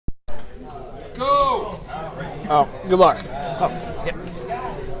Oh, good luck. Oh, yeah.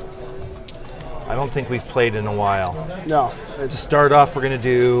 I don't think we've played in a while. No. To start off, we're going to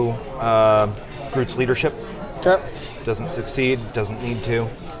do Groot's leadership. Okay. Doesn't succeed, doesn't need to.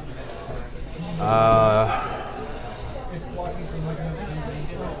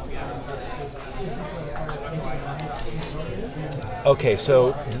 Okay,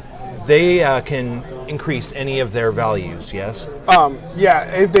 so they can increase any of their values, yes? Yeah,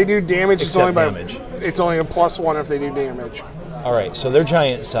 if they do damage, Except damage. It's only a +1 if they do damage. All right, so they're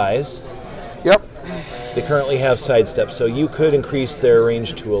giant size. Yep. They currently have sidestep, so you could increase their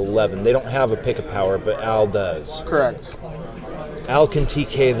range to 11. They don't have a pick of power, but Al does. Correct. Al can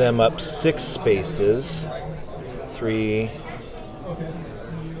TK them up 6 spaces. 3.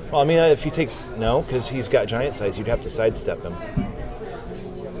 Well, I mean, if you take... No, because he's got giant size. You'd have to sidestep him.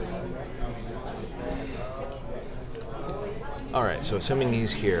 All right, so assuming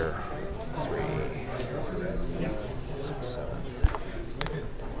he's here. 3, 6, 7.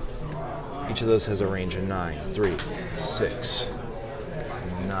 Each of those has a range of 9. 3, 6,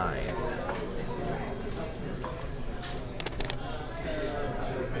 9.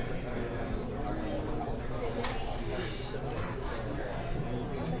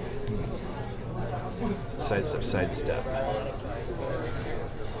 Sidestep, sidestep.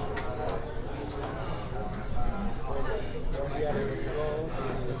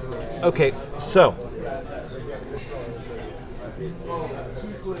 Okay, so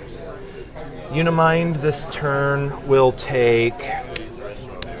Unimind this turn will take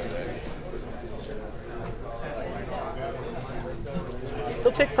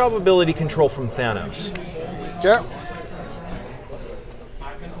probability control from Thanos. Okay.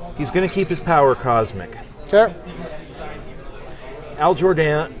 He's going to keep his power cosmic. Okay. Al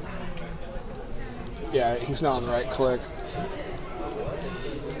Jordan. Yeah, he's not on the right click.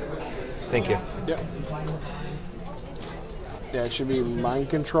 Thank you. Yep. Yeah, it should be mind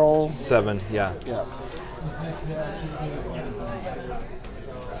control. 7, yeah. Yeah.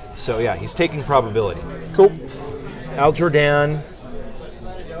 So yeah, he's taking probability. Cool. Al Jordan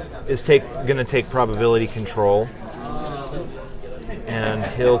is going to take probability control, and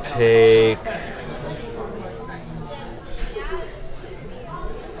he'll take.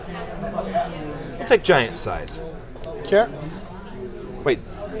 He'll take giant size. Okay. Wait,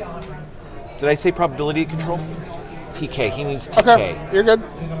 did I say probability control? TK. He needs TK. Okay, you're good.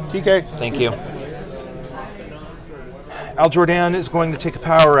 TK. Thank you. Al Jordan is going to take a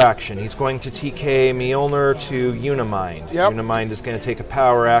power action. He's going to TK Mjolnir to Unimind. Yep. Unimind is going to take a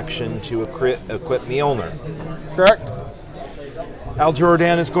power action to equip Mjolnir. Correct. Al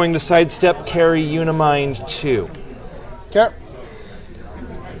Jordan is going to sidestep carry Unimind 2. Okay.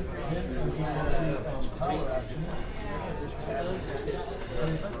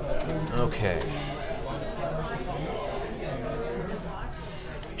 Okay.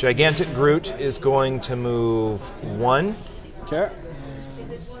 Gigantic Groot is going to move 1. Okay.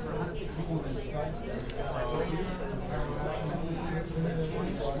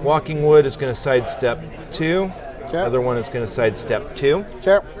 Walking Wood is going to sidestep 2. Okay. Other one is going to sidestep 2.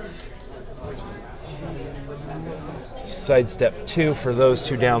 Okay. Sidestep 2 for those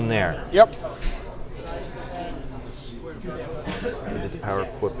two down there. Yep. Did the power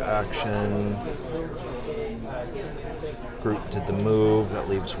equip action. Groot did the move. That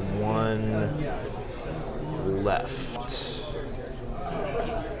leaves 1 left.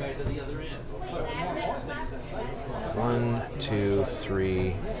 One, 2,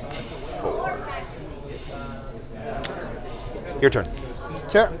 3, 4. Your turn.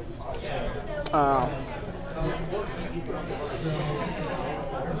 Okay.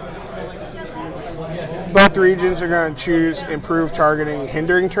 Both regions are going to choose improved targeting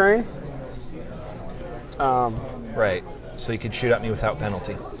hindering terrain. Right. So you could shoot at me without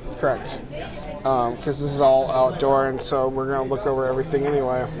penalty. Correct. Because this is all outdoor, and so we're going to look over everything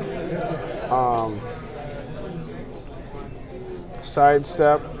anyway.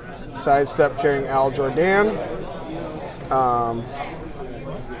 Sidestep carrying Al Jordan.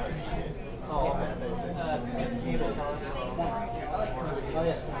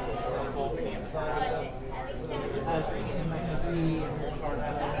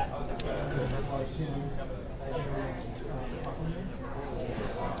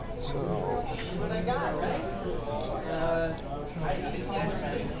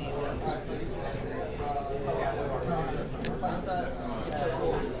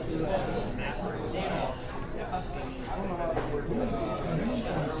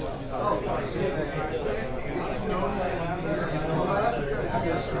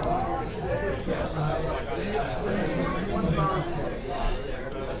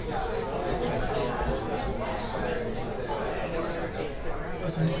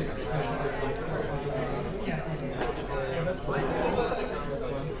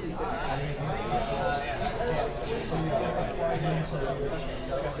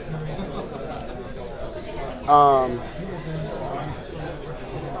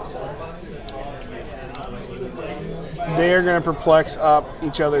 They are going to perplex up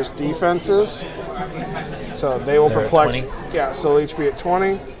each other's defenses. So they will They're at perplex. 20? Yeah, so they'll each be at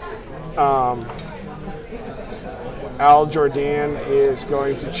 20. Al Jordan is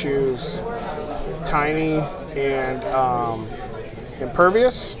going to choose Tiny and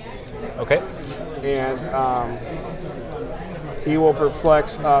Impervious. Okay. And he will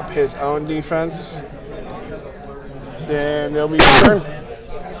perplex up his own defense. Then it'll be your turn.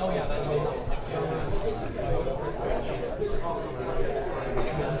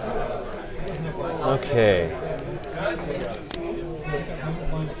 Okay.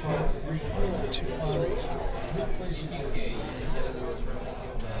 1, 2, 3.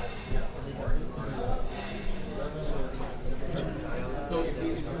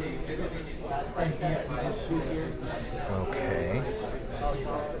 Okay.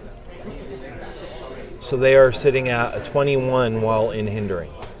 So they are sitting at a 21 while in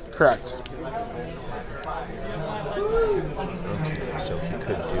hindering. Correct. Okay, so he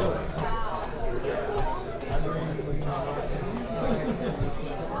could do it.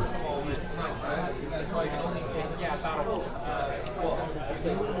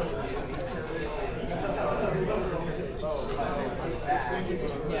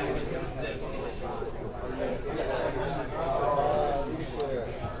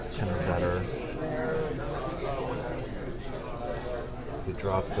 Kind of better. We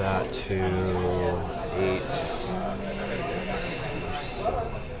drop that to 8.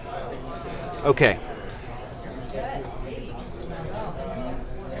 Okay.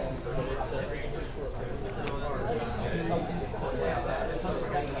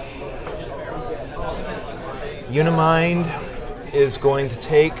 Unimind is going to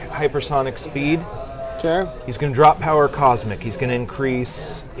take hypersonic speed. Okay. He's going to drop power cosmic. He's going to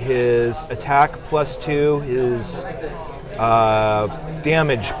increase his attack +2, his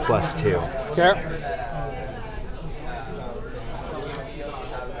damage +2. Okay.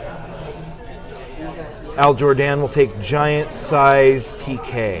 Al Jordan will take giant size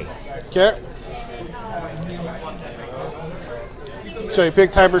TK. Okay. So you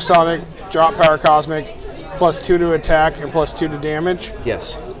picked hypersonic, drop power cosmic, +2 to attack and +2 to damage.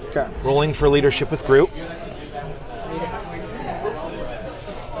 Yes. Okay. Rolling for leadership with group.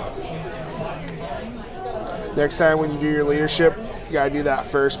 Next time when you do your leadership, you gotta do that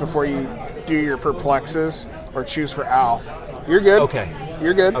first before you do your perplexes or choose for Al. You're good. Okay.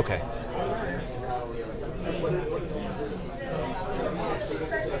 You're good. Okay.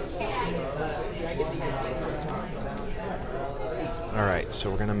 All right, so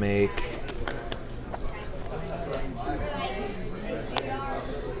we're gonna make.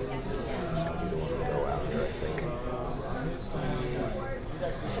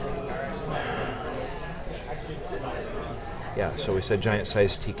 Yeah, so we said giant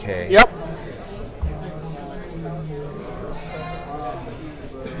size TK. Yep.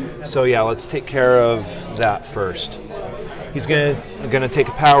 So yeah, let's take care of that first. He's gonna take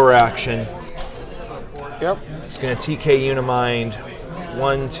a power action. Yep. He's gonna TK Unimind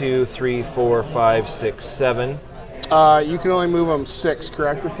 1, 2, 3, 4, 5, 6, 7. You can only move them 6,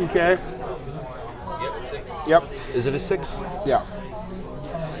 correct, with TK? Yep. Is it a 6? Yeah.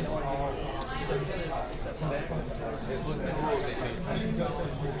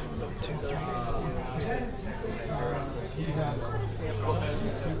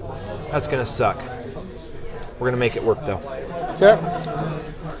 That's gonna suck. We're gonna make it work though. Okay.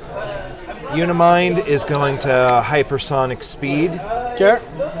 Unimind is going to hypersonic speed. Okay.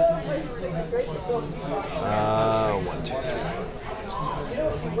 1, 2, 3.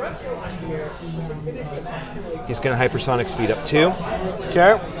 He's going to hypersonic speed up 2.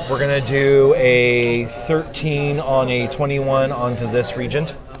 Okay. We're going to do a 13 on a 21 onto this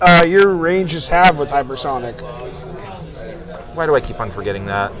regent. Your ranges have with hypersonic. Why do I keep on forgetting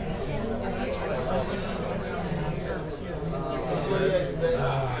that?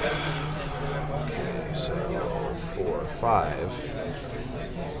 Okay, so 4, 5.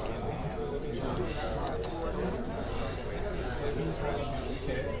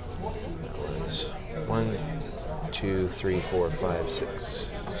 That was 1, 2, 3, 4, 5,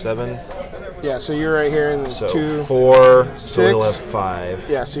 6, 7. Yeah, so you're right here, and there's So 2, 4, 6. so we'll have 5.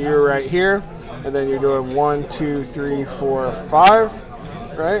 Yeah, so you're right here, and then you're doing 1, 2, 3, 4, 5,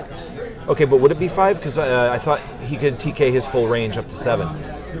 right? Okay, but would it be 5? Because I thought he could TK his full range up to 7.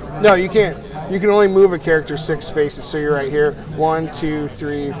 No, you can't. You can only move a character 6 spaces, so you're right here. 1, 2,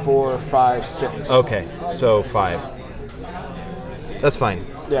 3, 4, 5, 6. Okay, so 5. That's fine.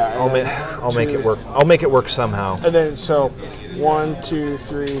 Yeah. I'll make it work. I'll make it work somehow. And then, so 1, 2,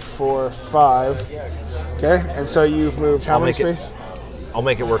 3, 4, 5. Okay, and so you've moved how many spaces? I'll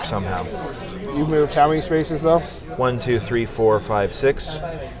make it work somehow. You've moved how many spaces though? 1, 2, 3, 4, 5, 6.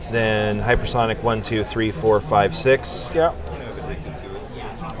 Then hypersonic 1, 2, 3, 4, 5, 6. Yep.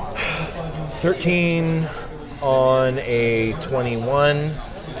 13 on a 21.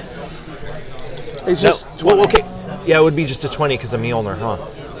 It's just 20. Well, okay. Yeah, it would be just a 20 because of Mjolnir, huh?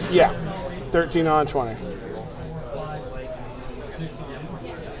 Yeah. 13 on 20.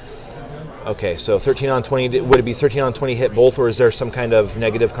 Okay, so 13 on 20, would it be 13 on 20 hit both, or is there some kind of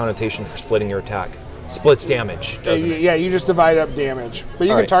negative connotation for splitting your attack? Splits damage, doesn't it? Yeah, you just divide up damage. But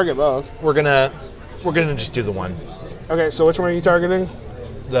you can target both. We're gonna just do the one. Okay, so which one are you targeting?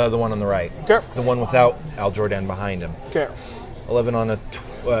 The one on the right. Okay. The one without Al Jordan behind him. Okay. 11 on a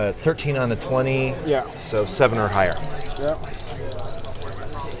 13 on a 20. Yeah. So 7 or higher. Yep.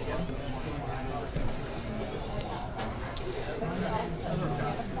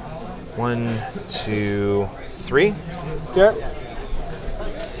 One, 2, 3. Okay.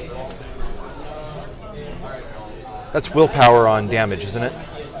 That's willpower on damage, isn't it?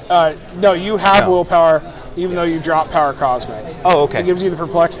 No, you have willpower, even though you drop power cosmic. Oh, okay. It gives you the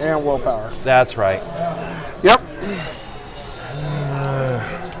perplex and willpower. That's right. Yep.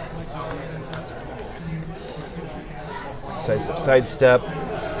 Sidestep.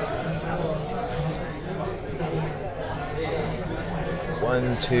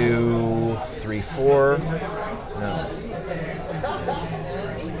 1, 2, 3, 4. No.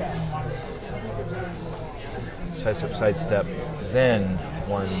 Sidestep. Then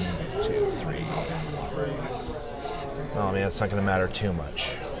 1, 2, 3. Well, I mean, it's not going to matter too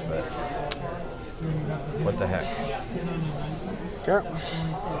much, but what the heck? Okay.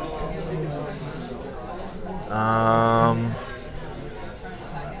 1,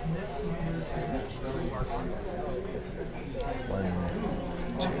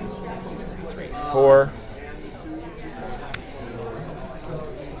 2, 3, 4.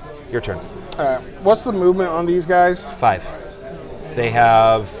 Your turn. What's the movement on these guys? 5. They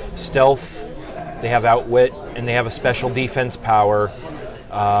have stealth, they have outwit, and they have a special defense power.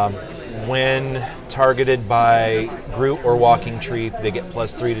 When targeted by Groot or Walking Tree, they get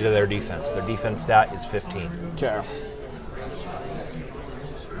 +3 to their defense. Their defense stat is 15. Okay.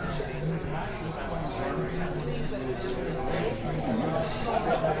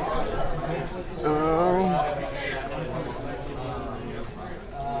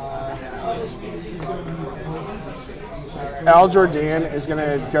 Al Jordan is going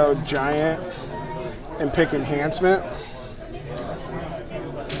to go giant and pick enhancement.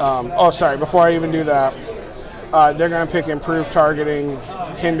 Sorry, before I even do that, they're going to pick improved targeting,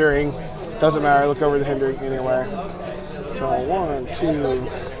 hindering. Doesn't matter, I look over the hindering anyway. So 1, 2,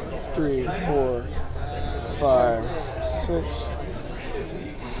 3, 4, 5, 6.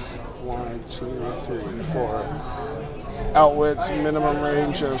 1, 2, 3, 4. Outwits minimum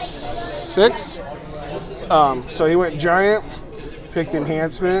range of 6. So he went giant, picked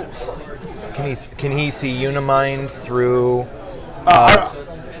enhancement. Can he see Unimind through?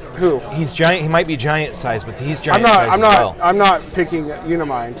 Who? He's giant. He might be giant size, but he's giant size as well. I'm not picking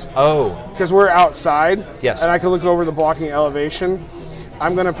Unimind. Oh. Because we're outside. Yes. And I can look over the blocking elevation.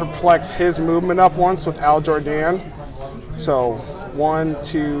 I'm going to perplex his movement up once with Al Jordan. So 1,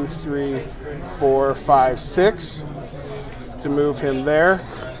 2, 3, 4, 5, 6 to move him there.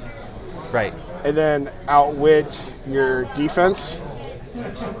 Right. And then outwit your defense.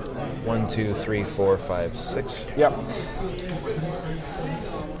 1, 2, 3, 4, 5, 6. Yep.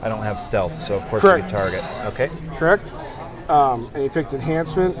 I don't have stealth, so of course Correct. you can target. Okay. Correct. And he picked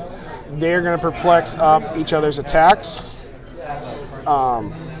enhancement. They're going to perplex up each other's attacks.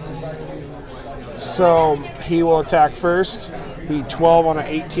 So he will attack first. Be 12 on an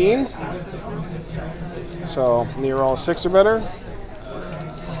 18. So you roll a 6 or better.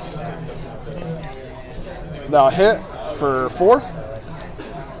 That'll hit for 4.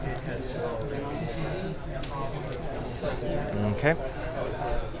 Okay.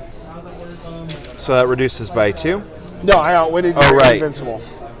 So that reduces by 2. No, I outwitted you. Oh, right. Invincible.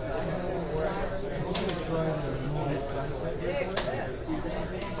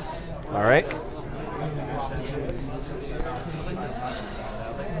 All right.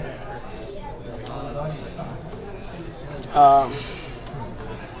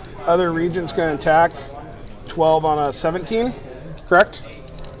 Other region's going to attack 12 on a 17, correct?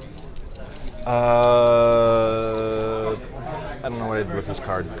 I don't know what I did with this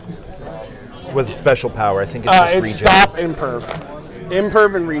card. With a special power, I think it's just It's regen. stop, imperv.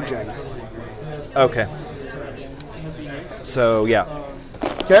 Imperv and regen. Okay. So, yeah.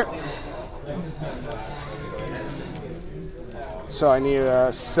 Okay. So I need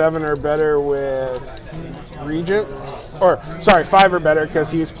a 7 or better with Regent. Or, sorry, 5 or better because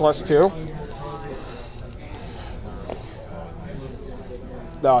he's +2.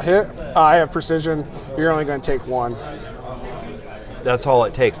 That'll hit. I have precision. You're only going to take 1. That's all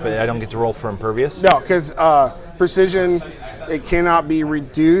it takes, but I don't get to roll for impervious? No, because precision, it cannot be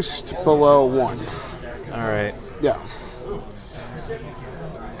reduced below 1. All right. Yeah.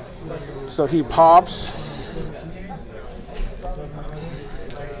 So he pops.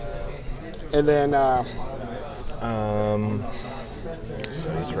 And then... so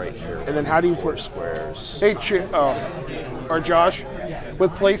he's right here. And then how do you put... Squares. Hey, or Josh,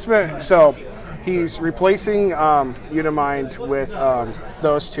 with placement, so he's replacing Unimind with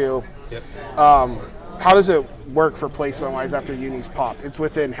those two. Yep. How does it work for placement-wise after Uni's popped? It's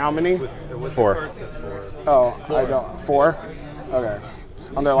within how many? 4. Oh, 4. I don't. 4? Okay.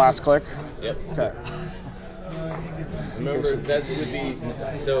 On their last click? Yep. Okay. Remember, that would be,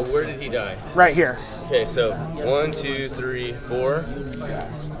 so where did he die? Right here. Okay, so 1, 2, 3, 4. Yeah.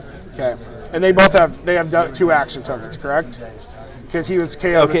 Okay. And they both have 2 action tokens, correct? Because he was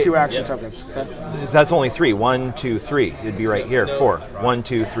KO'd with 2 action tokens. Okay. That's only 3. 1, 2, 3. It'd be right here. 4. 1,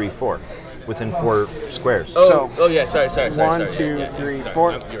 2, 3, 4. Within 4 squares. Oh, yeah, sorry. 1, 2, 3,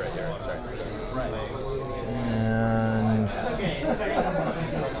 4. You're right there. Sorry. And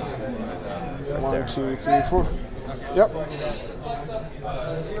 1, 2, 3, 4. Yep.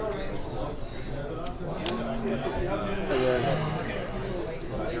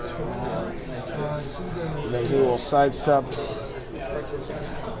 And then he will sidestep.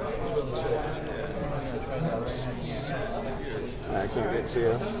 I can't get to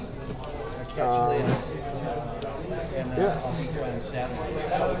you. Yeah.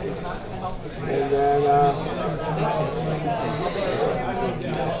 And then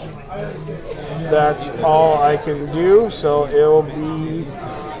that's all I can do, so it'll be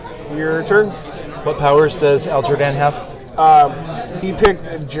your turn. what powers does Aljordan have? He picked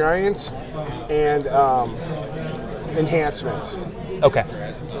a giant and enhancement. Okay.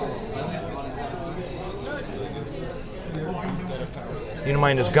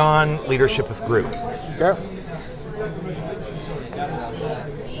 Unimind is gone. Leadership with group. Okay.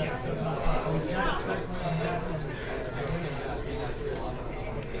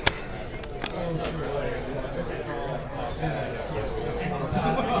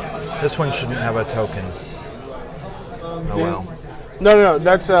 This one shouldn't have a token. Oh well. No.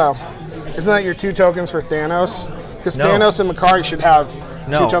 That's isn't that your 2 tokens for Thanos? Because No. Thanos and Makari should have 2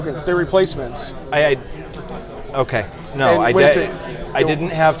 No. tokens. They're replacements. Okay. No, And I didn't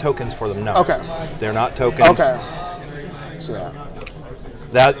have tokens for them. No. Okay. They're not tokens. Okay. So yeah.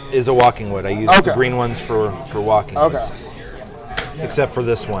 That is a walking wood. I use the Okay. green ones for walking Okay. woods. Except for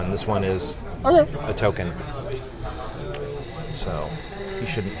this one. This one is Okay. a token. So he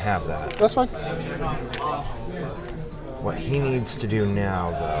shouldn't have that. That's fine. What he needs to do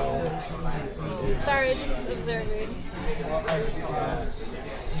now, though. Sorry, just observing.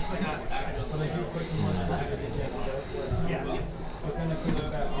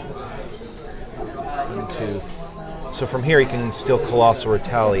 1, 2. So from here he can still colossal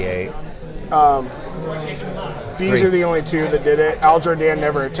retaliate. These 3. are the only 2 that did it. Aljordan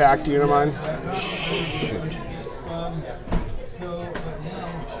never attacked Unimind. Shoot.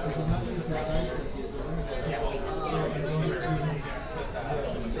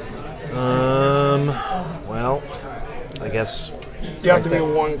 Well, I guess You have to be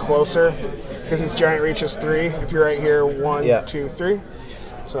 1 closer because his giant reach is 3. If you're right here, 1, Yeah. 2, 3.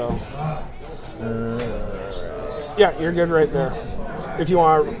 So yeah, you're good right there. If you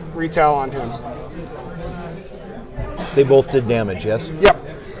want to retell on him. they both did damage, yes? Yep.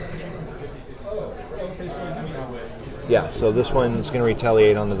 Yeah, so this one's going to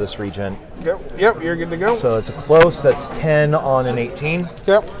retaliate onto this regen. Yep, you're good to go. So it's a close, that's 10 on an 18.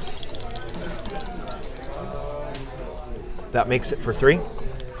 Yep. That makes it for 3.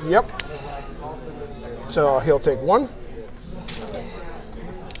 Yep. So he'll take 1.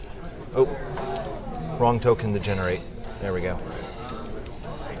 Oh, wrong token to generate. There we go.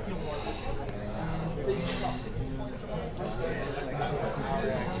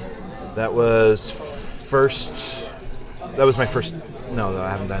 That was first. That was my first. No, I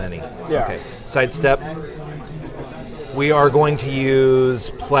haven't done any. Yeah. Okay. Sidestep. We are going to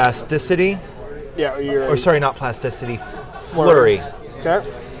use plasticity. Yeah, you're. Or sorry, not plasticity. Flurry. Okay.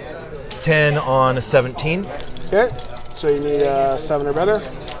 10 on a 17. Okay. So you need a 7 or better.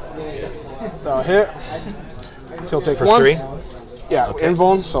 That'll hit. So he'll take For 1. 3. Yeah, Okay.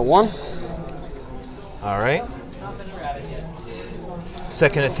 invuln, so 1. All right.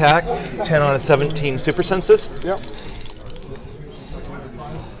 Second attack, 10 on a 17 super senses. Yep.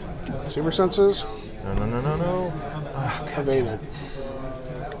 Super senses. No, no, no, no, no. Oh, God. Evaded.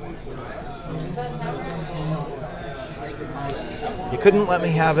 You couldn't let me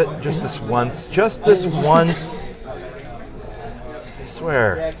have it just this once. Just this once. I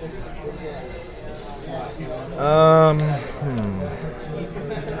swear.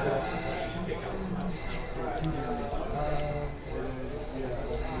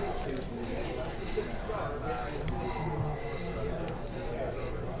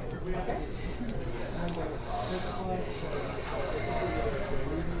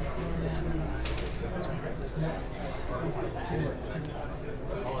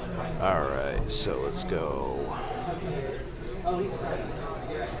 All right, so let's go.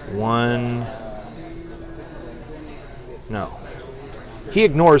 1. No. He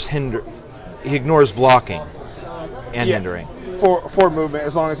ignores blocking and hindering. For movement,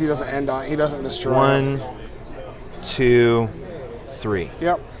 as long as he doesn't end on, he doesn't destroy. 1, 2, 3.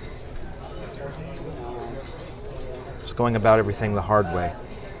 Yep. Just going about everything the hard way.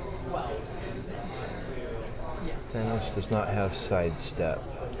 Thanos does not have sidestep.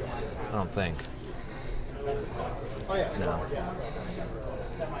 I don't think. No.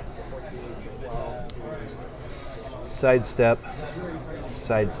 Sidestep.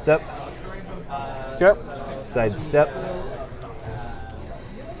 Sidestep. Yep. Sidestep.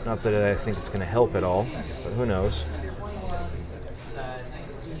 Not that I think it's going to help at all, but who knows.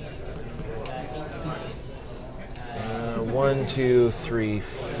 One, 2, 3,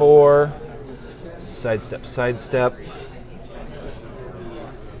 4. Sidestep, sidestep.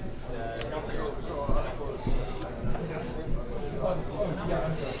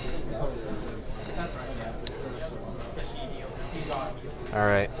 All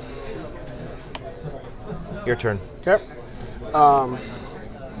right. Your turn. Okay.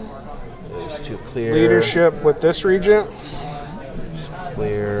 Those two clear. Leadership with this regent.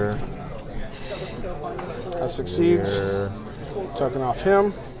 Clear. That succeeds. Clear. Token off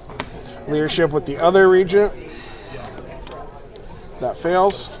him. Leadership with the other regent. That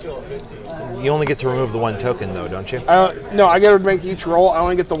fails. You only get to remove the one token, though, don't you? No, I get to make each roll. I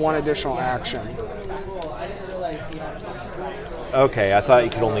only get the one additional action. Okay, I thought you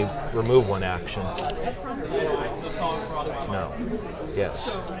could only remove one action. No. Yes.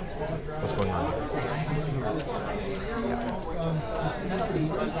 What's going on?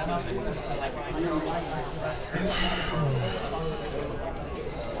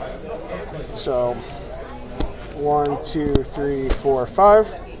 So, 1, 2, 3, 4,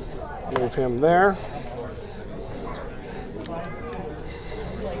 5. Move him there.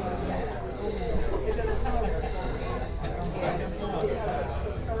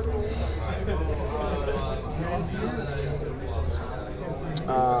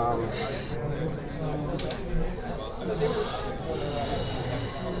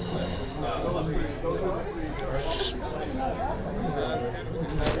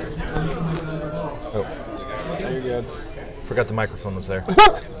 Oh, You're good. forgot the microphone was there.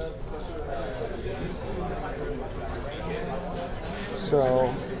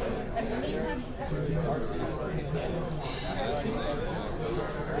 So,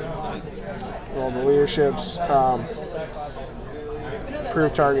 roll the leaderships.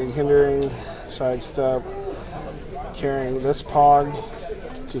 Proof targeting, hindering, sidestep, carrying this pog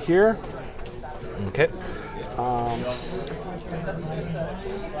to here. Okay.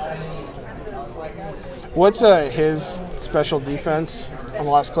 What's his special defense on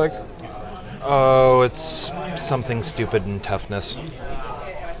the last click? Oh, it's something stupid in toughness.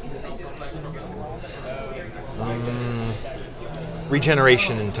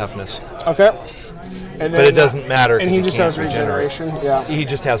 Regeneration and toughness. Okay. And then, But it doesn't matter. And 'cause he just can't has regeneration. Yeah. He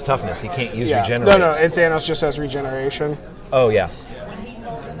just has toughness. He can't use Yeah. regenerate. No, and Thanos just has regeneration. Oh, yeah.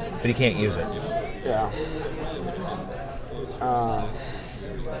 But he can't use it. Yeah.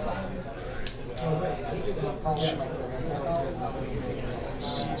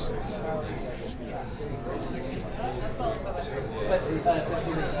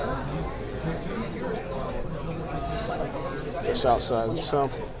 Just outside. So, all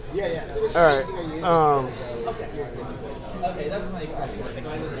right.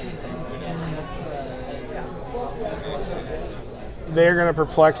 They're going to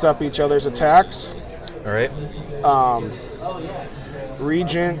perplex up each other's attacks. All right.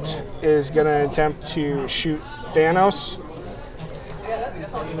 Regent is going to attempt to shoot Thanos.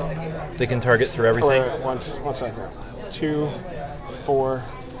 They can target through everything. Wait, one second. 2, 4,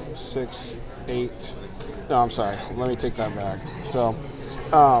 6, 8. No, I'm sorry. Let me take that back. So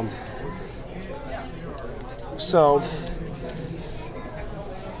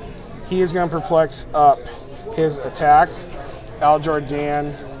he is going to perplex up his attack. Al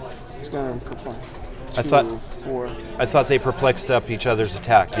Jordan He's going to perplex. I 2, thought- 4. I thought they perplexed up each other's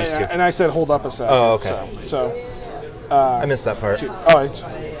attack. These two. And I said hold up a second. Oh, okay. So I missed that part. 2, oh, it's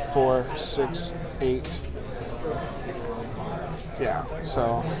 4, 6, 8. Yeah,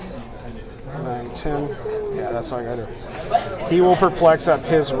 so 9, 10. Yeah, that's what I got to do. He will perplex up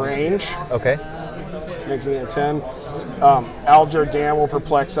his range, Okay. making it 10. Al Jordan will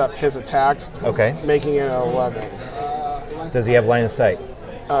perplex up his attack, Okay. making it 11. Does he have line of sight?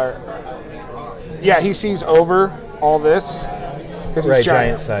 Yeah, he sees over all this because he's Right,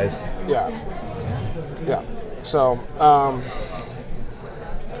 giant. giant size. Yeah. Yeah. So, got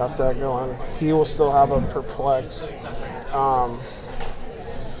that going. He will still have a perplex.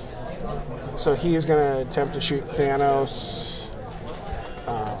 So he is going to attempt to shoot Thanos.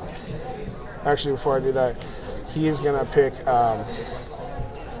 Actually, before I do that, he is going to pick.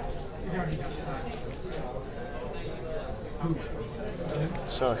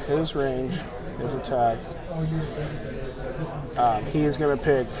 So his range, his attack. He is going to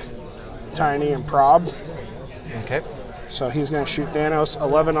pick Tiny and Prob. Okay. So he's going to shoot Thanos.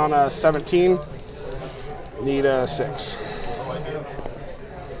 11 on a 17. Need a 6.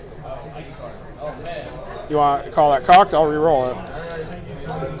 You want to call that cocked? I'll re-roll it.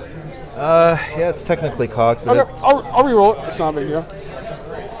 Yeah, it's technically cocked, but Okay, it I'll re-roll it. It's not a big deal.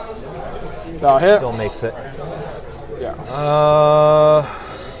 That'll hit. still makes it. Yeah.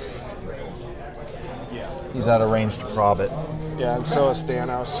 He's out of range to prob it. Yeah, and so is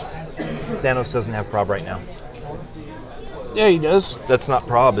Thanos. Thanos doesn't have prob right now. Yeah, he does. That's not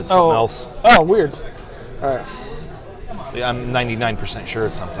prob, it's something else. Oh, weird. All right. Yeah, I'm 99% sure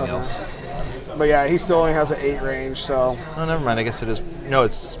it's something else. But yeah, he still only has an 8 range, so. Oh, never mind. I guess it is. No,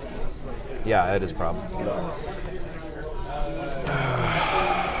 it's. Yeah, it is prob.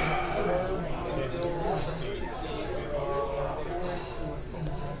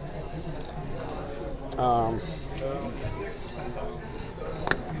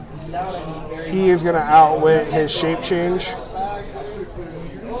 He is going to outwit his shape change.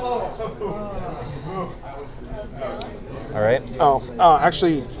 All right.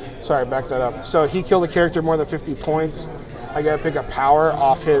 Actually, sorry, back that up. So he killed a character more than 50 points. I got to pick a power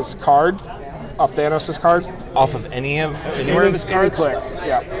off his card, off Thanos' card. Off of anywhere of his Any cards? click,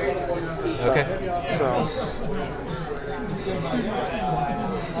 yeah. Okay. So.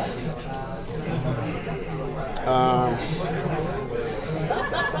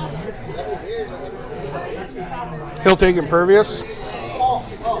 He'll take Impervious.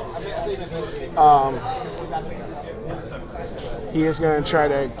 He is going to try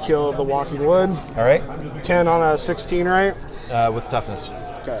to kill the Walking Wood. All right. 10 on a 16, right? With toughness.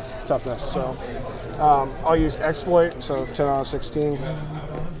 Okay, toughness. So I'll use Exploit, so 10 on a 16.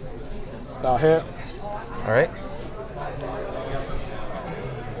 That'll hit. All right.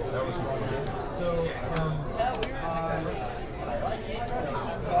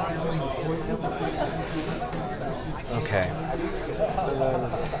 Okay. And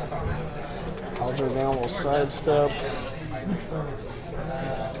then Al Jordan will sidestep.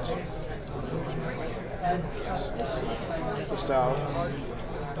 Just out.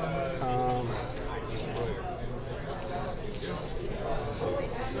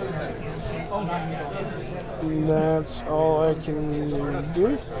 That's all I can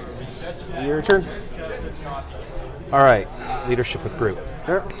do. Your turn. All right. Leadership with group.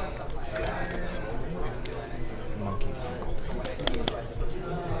 Yep. Monkeys.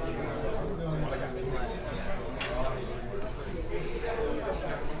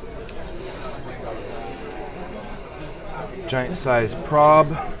 Giant size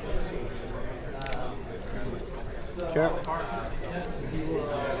prob. Okay.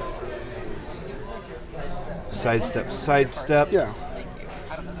 Sidestep, sidestep. Yeah.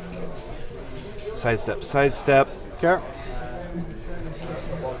 Sidestep, sidestep. Okay.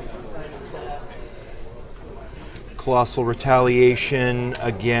 Colossal retaliation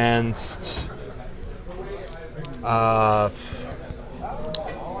against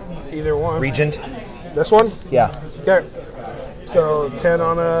Either one. Regent. This one? Yeah. Okay. So 10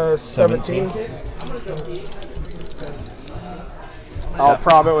 on a 17. I'll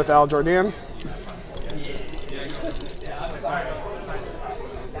prob it with Al Jordan.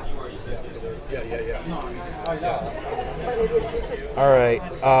 All right.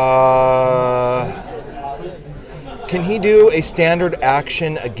 Can he do a standard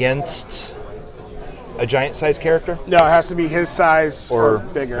action against a giant size character? No, it has to be his size or,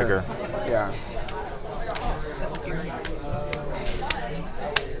 bigger. bigger. Yeah.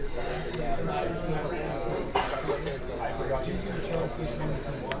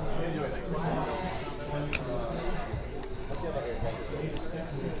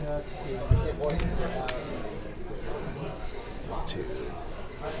 Two.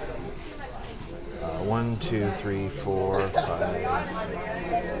 1, 2, 3, 4, 5,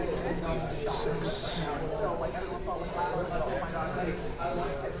 6,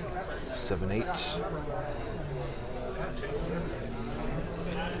 7, 8.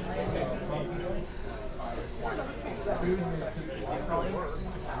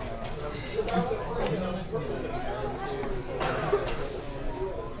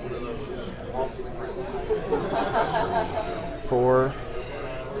 Four.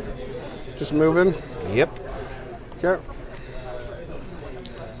 Just moving. Yep. Okay.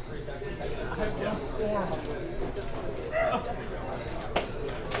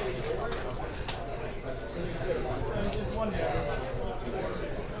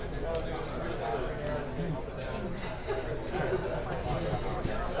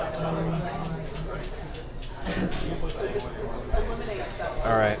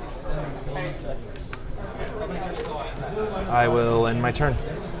 All right. I will end my turn.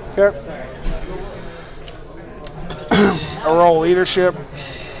 Okay. A roll leadership.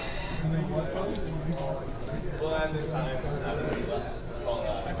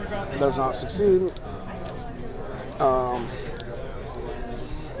 Does not succeed.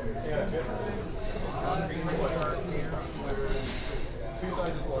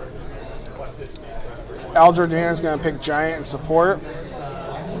 Al Jordan is going to pick Giant and support.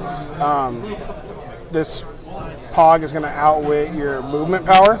 This Pog is going to outwit your movement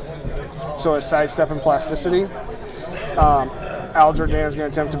power, so a sidestep and plasticity. Al Jordan is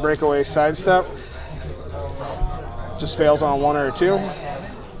going to attempt to break away sidestep. Just fails on 1 or a 2.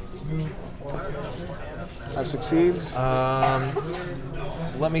 That succeeds.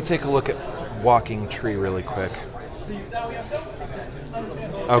 Let me take a look at Walking Tree really quick.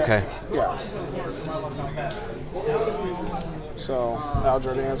 Okay. Yeah. So Al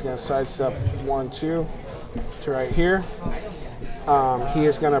Jordan is going to sidestep 1, 2 to right here. He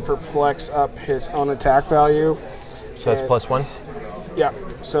is going to perplex up his own attack value. So that's +1? Yeah.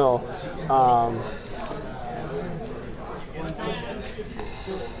 So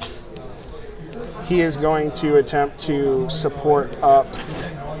he is going to attempt to support up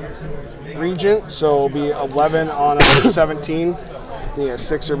Regent. So it'll be 11 on a 17. He has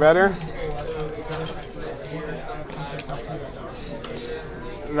 6 or better.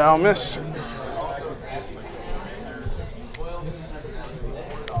 Thou missed.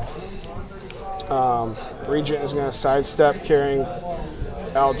 Regent is going to sidestep carrying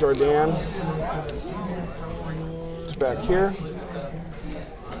Al Jordan. It's back here.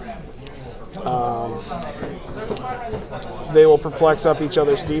 They will perplex up each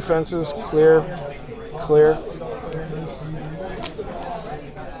other's defenses. Clear, clear.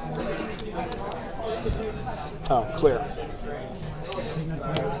 Oh, clear.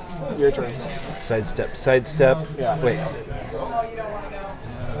 Your turn. Sidestep, sidestep. Yeah. Wait.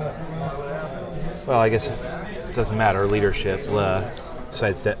 Well, I guess it doesn't matter. Leadership.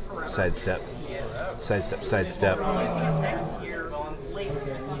 Sidestep, sidestep. Sidestep, sidestep.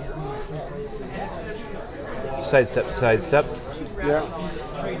 Sidestep, sidestep. Yeah.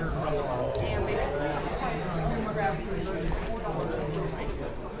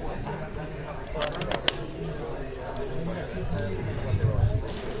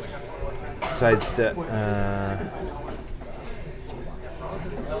 Sidestep.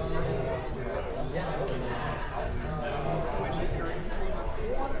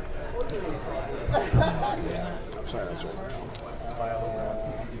 Sorry, that's right.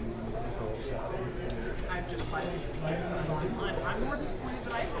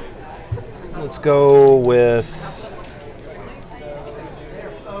 Let's go with.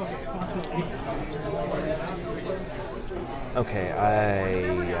 Okay,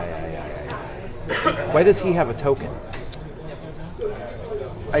 why does he have a token?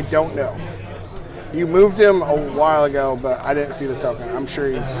 I don't know. You moved him a while ago, but I didn't see the token. I'm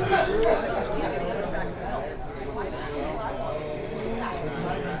sure he's.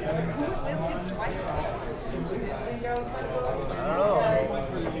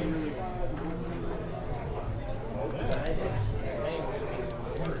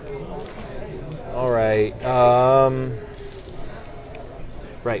 All right.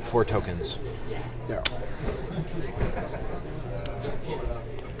 Right, 4 tokens. Yeah.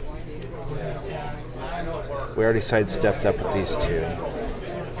 We already sidestepped up with these 2.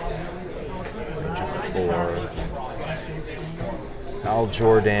 Range of 4. Al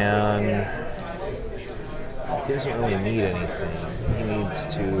Jordan. He doesn't really need anything. He needs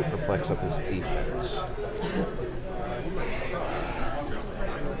to perplex up his defense.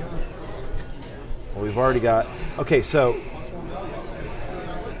 Well, we've already got. Okay, so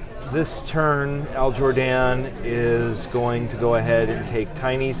This turn, Al Jordan is going to go ahead and take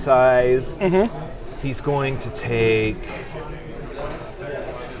tiny size. He's going to take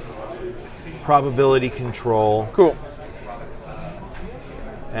probability control. Cool.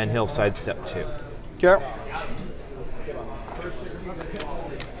 And he'll sidestep 2. Okay.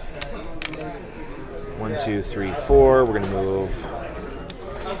 1, 2, 3, 4. We're going to move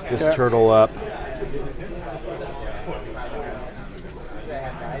this turtle up.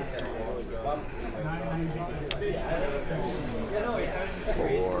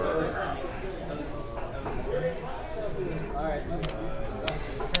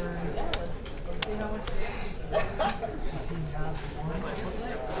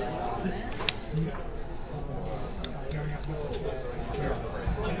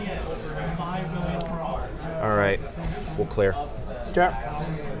 All right, we'll clear. Okay.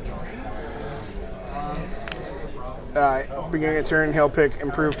 Beginning of turn, he'll pick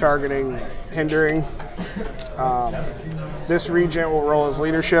improved targeting, hindering. This regent will roll his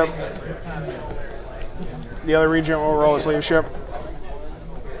leadership. The other regent will roll his leadership.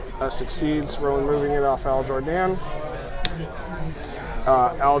 Succeeds, moving it off Al Jordan.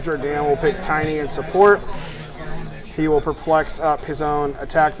 Al Jordan will pick tiny and support. He will perplex up his own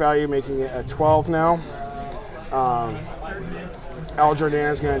attack value, making it a 12 now. Al Jordan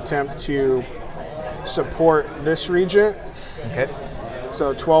is going to attempt to support this regent. Okay.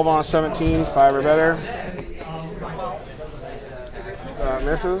 So 12 on a 17, 5 or better.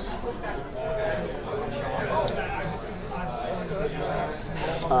 Misses.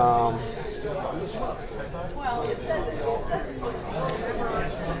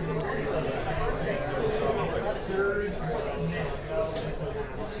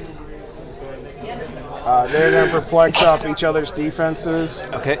 They're going to perplex up each other's defenses.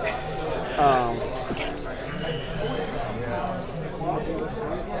 Okay.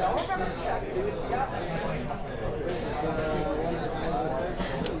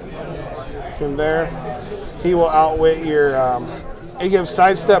 From there, he will outwit your. He gives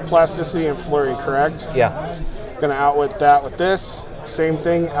sidestep, plasticity, and flurry. Correct? Yeah. Going to outwit that with this. Same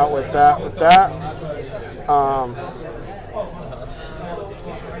thing. Outwit that with that.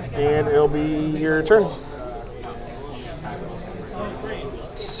 And it'll be your turn.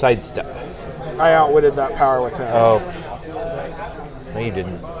 Sidestep. I outwitted that power with him. Oh. No, you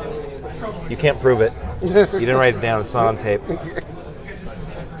didn't. You can't prove it. You didn't write it down. It's not on tape.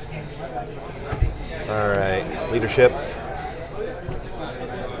 All right. Leadership.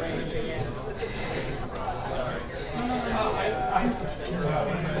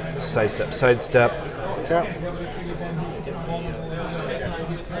 Sidestep. Sidestep. Okay.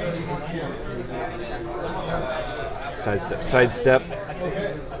 Sidestep. Sidestep.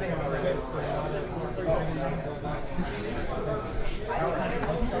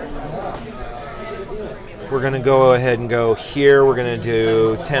 We're going to go ahead and go here. We're going to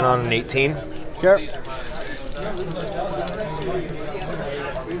do 10 on an 18. Okay.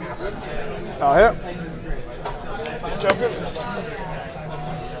 I'll hit. Jumping.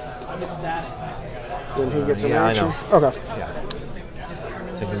 Then he gets a Yeah, I reaction. know. Okay. Yeah.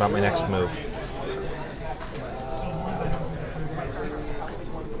 Thinking about my next move.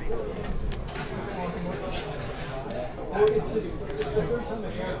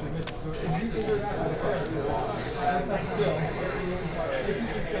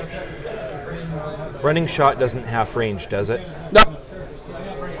 Running shot doesn't half range, does it? No.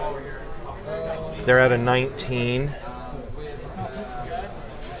 They're at a 19.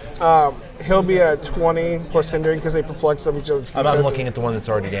 He'll be at 20 plus hindering because they perplex of each other's defense. I'm looking at the one that's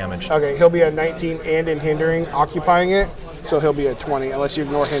already damaged. Okay, he'll be at 19 and in hindering, occupying it, so he'll be at 20 unless you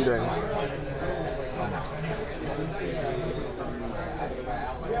ignore hindering.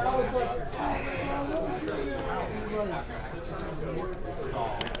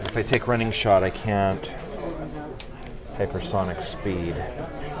 If I take running shot, I can't hypersonic speed.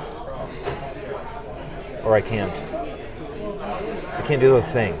 Or I can't. I can't do the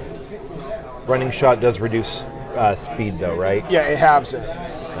thing. Running shot does reduce speed though, right? Yeah, it halves it.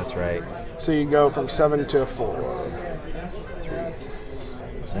 That's right. So you go from 7 to 4. 3.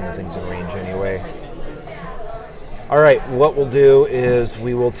 And the thing's in range anyway. All right, what we'll do is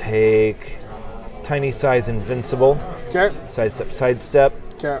we will take tiny size invincible. Okay. Sidestep, sidestep.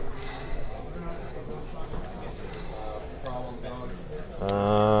 Okay.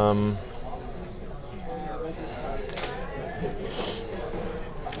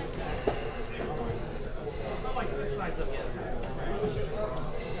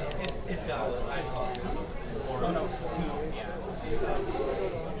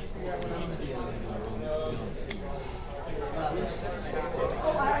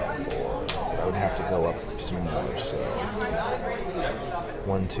 go up some more. So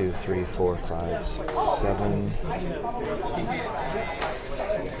 1, 2, 3, 4, 5, 6, 7.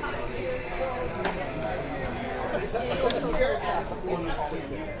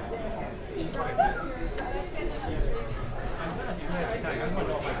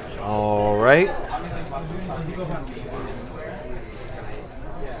 All right.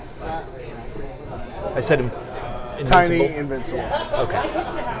 I said invincible. Tiny, invincible. Okay.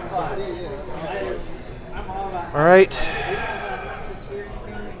 All right.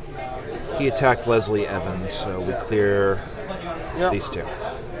 He attacked Leslie Evans, so we clear these two.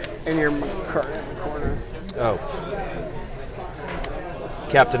 And your card in the corner. Oh.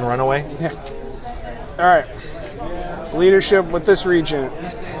 Captain Runaway? Yeah. All right. Leadership with this regent.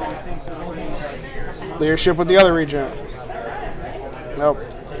 Leadership with the other regent. Nope.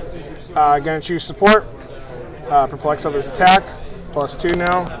 Gonna choose support. Perplex up his attack. +2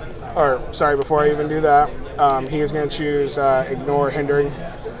 now. Or, sorry, before I even do that, he is gonna choose ignore hindering.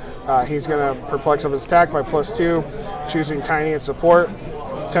 He's gonna perplex up his attack by +2. Choosing tiny and support.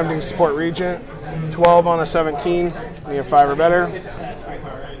 Attempting to support regent. 12 on a 17. You have 5 or better.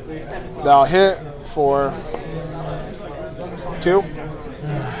 That'll hit for 2.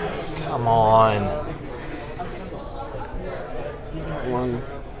 Come on. 1,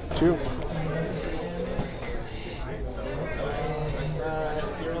 2.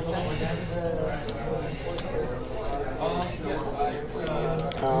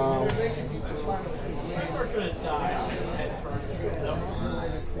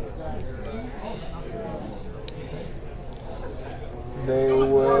 They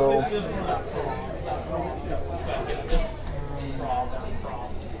will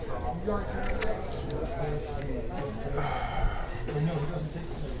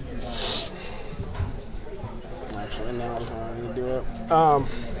actually now is how I need to do it.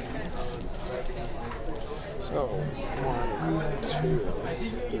 So 1, 2,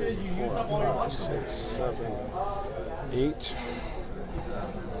 3, 4, 5, 6, 7, 8.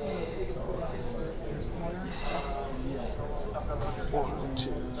 One,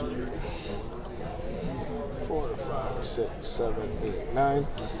 2, 3, 4, 5, 6, 7, 8, 9.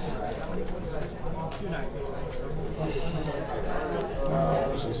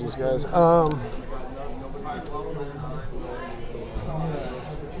 It's just these guys.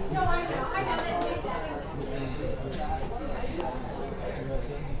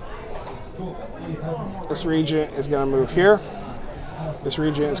 This regent is going to move here. This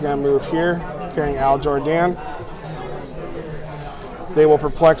regent is going to move here, carrying Al Jordan. They will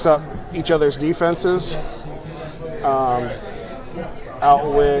perplex up each other's defenses.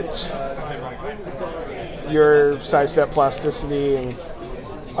 Outwit your sidestep plasticity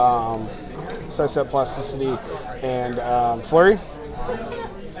and flurry.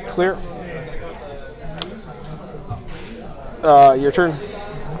 Clear. Your turn.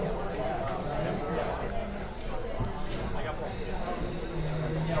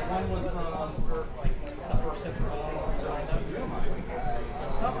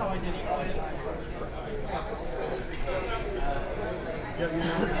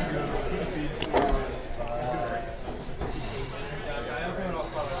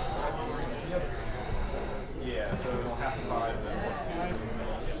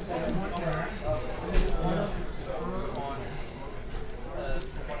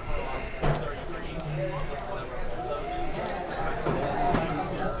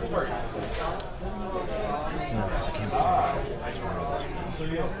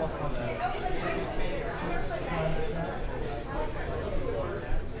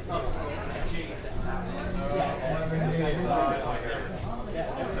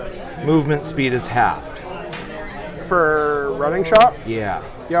 Movement speed is halved. For running shot? Yeah.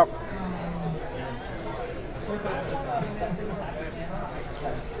 Yep.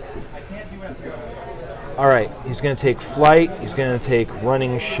 All right, he's going to take flight. He's going to take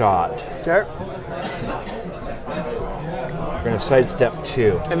running shot. Okay. We're going to sidestep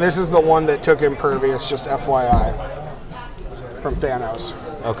 2. And this is the one that took impervious, just FYI, from Thanos.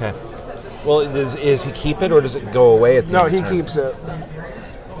 Okay. Well, is he keep it or does it go away at the end of the No, he turn? keeps it.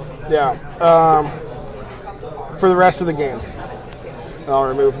 Yeah. For the rest of the game. I'll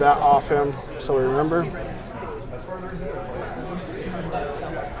remove that off him so we remember.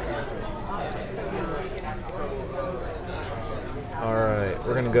 All right,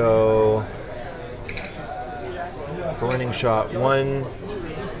 we're going to go for running shot. 1,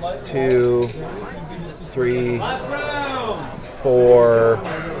 2, 3, 4.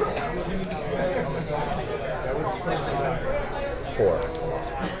 4.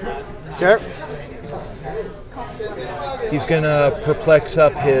 Okay. He's going to perplex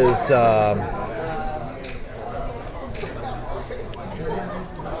up his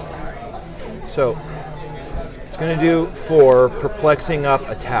So it's going to do 4 perplexing up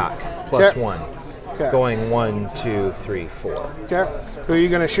attack plus 1. Okay. Going 1, 2, 3, 4. Okay. Who are you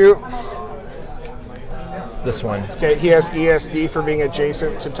going to shoot? This one. Okay. He has ESD for being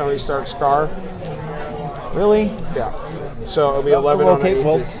adjacent to Tony Stark's car. Really? Yeah. So it'll be 11 on the 18.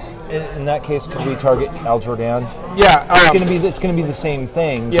 Well, in that case, could we target Al Jordan? Yeah. It's gonna be the same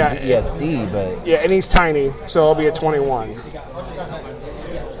thing. Yeah. ESD, but yeah, and he's tiny, so it'll be a 21.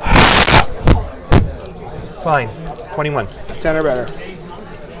 Fine. 21. 10 or better.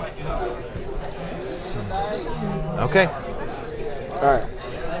 Okay. All right.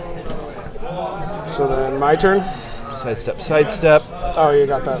 So then my turn. Sidestep, sidestep. Oh, you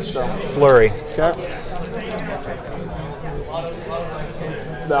got that still. Flurry. Okay.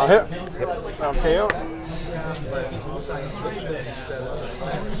 That'll hit. That'll KO.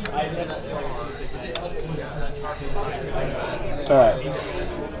 All right.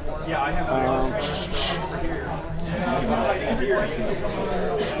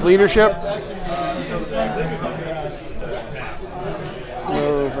 Leadership.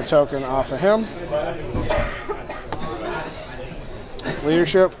 Move a token off of him.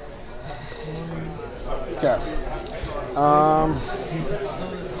 Leadership. Okay.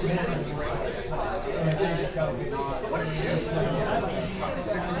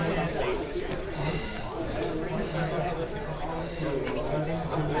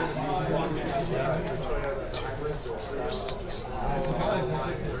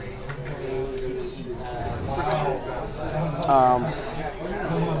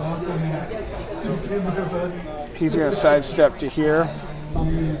 He's going to sidestep to here.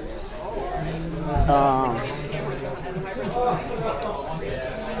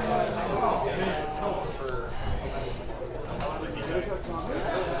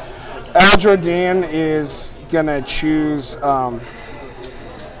 Al Jordan is going to choose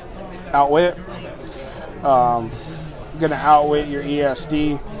Outwit. Going to outwit your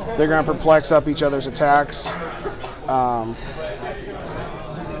ESD. They're going to perplex up each other's attacks.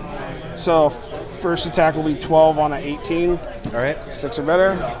 So first attack will be 12 on an 18. All right. 6 or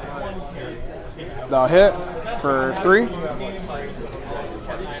better. They'll hit for 3.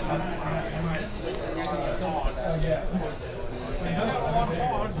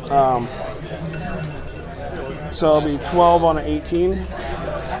 So it'll be 12 on an 18.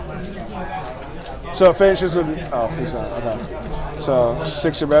 So it finishes with, oh, he's not, okay. So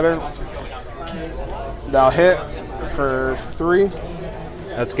 6 or better. They'll hit for 3.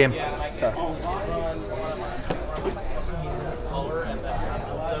 That's game. Okay.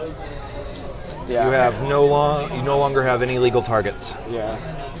 Yeah. You have no longer have any legal targets. Yeah.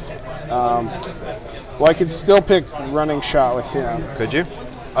 Well, I could still pick running shot with him. Could you?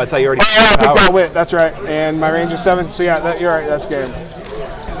 I thought you already. Oh, yeah, I picked Outwit. That's right. And my range is 7. So yeah, you're right. That's game. All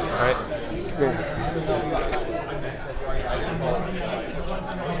right. Okay.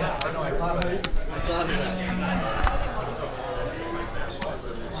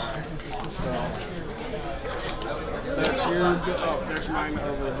 That's your. Oh, there's mine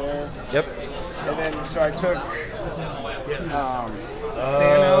over there. Yep. And then so I took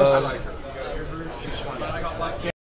Thanos.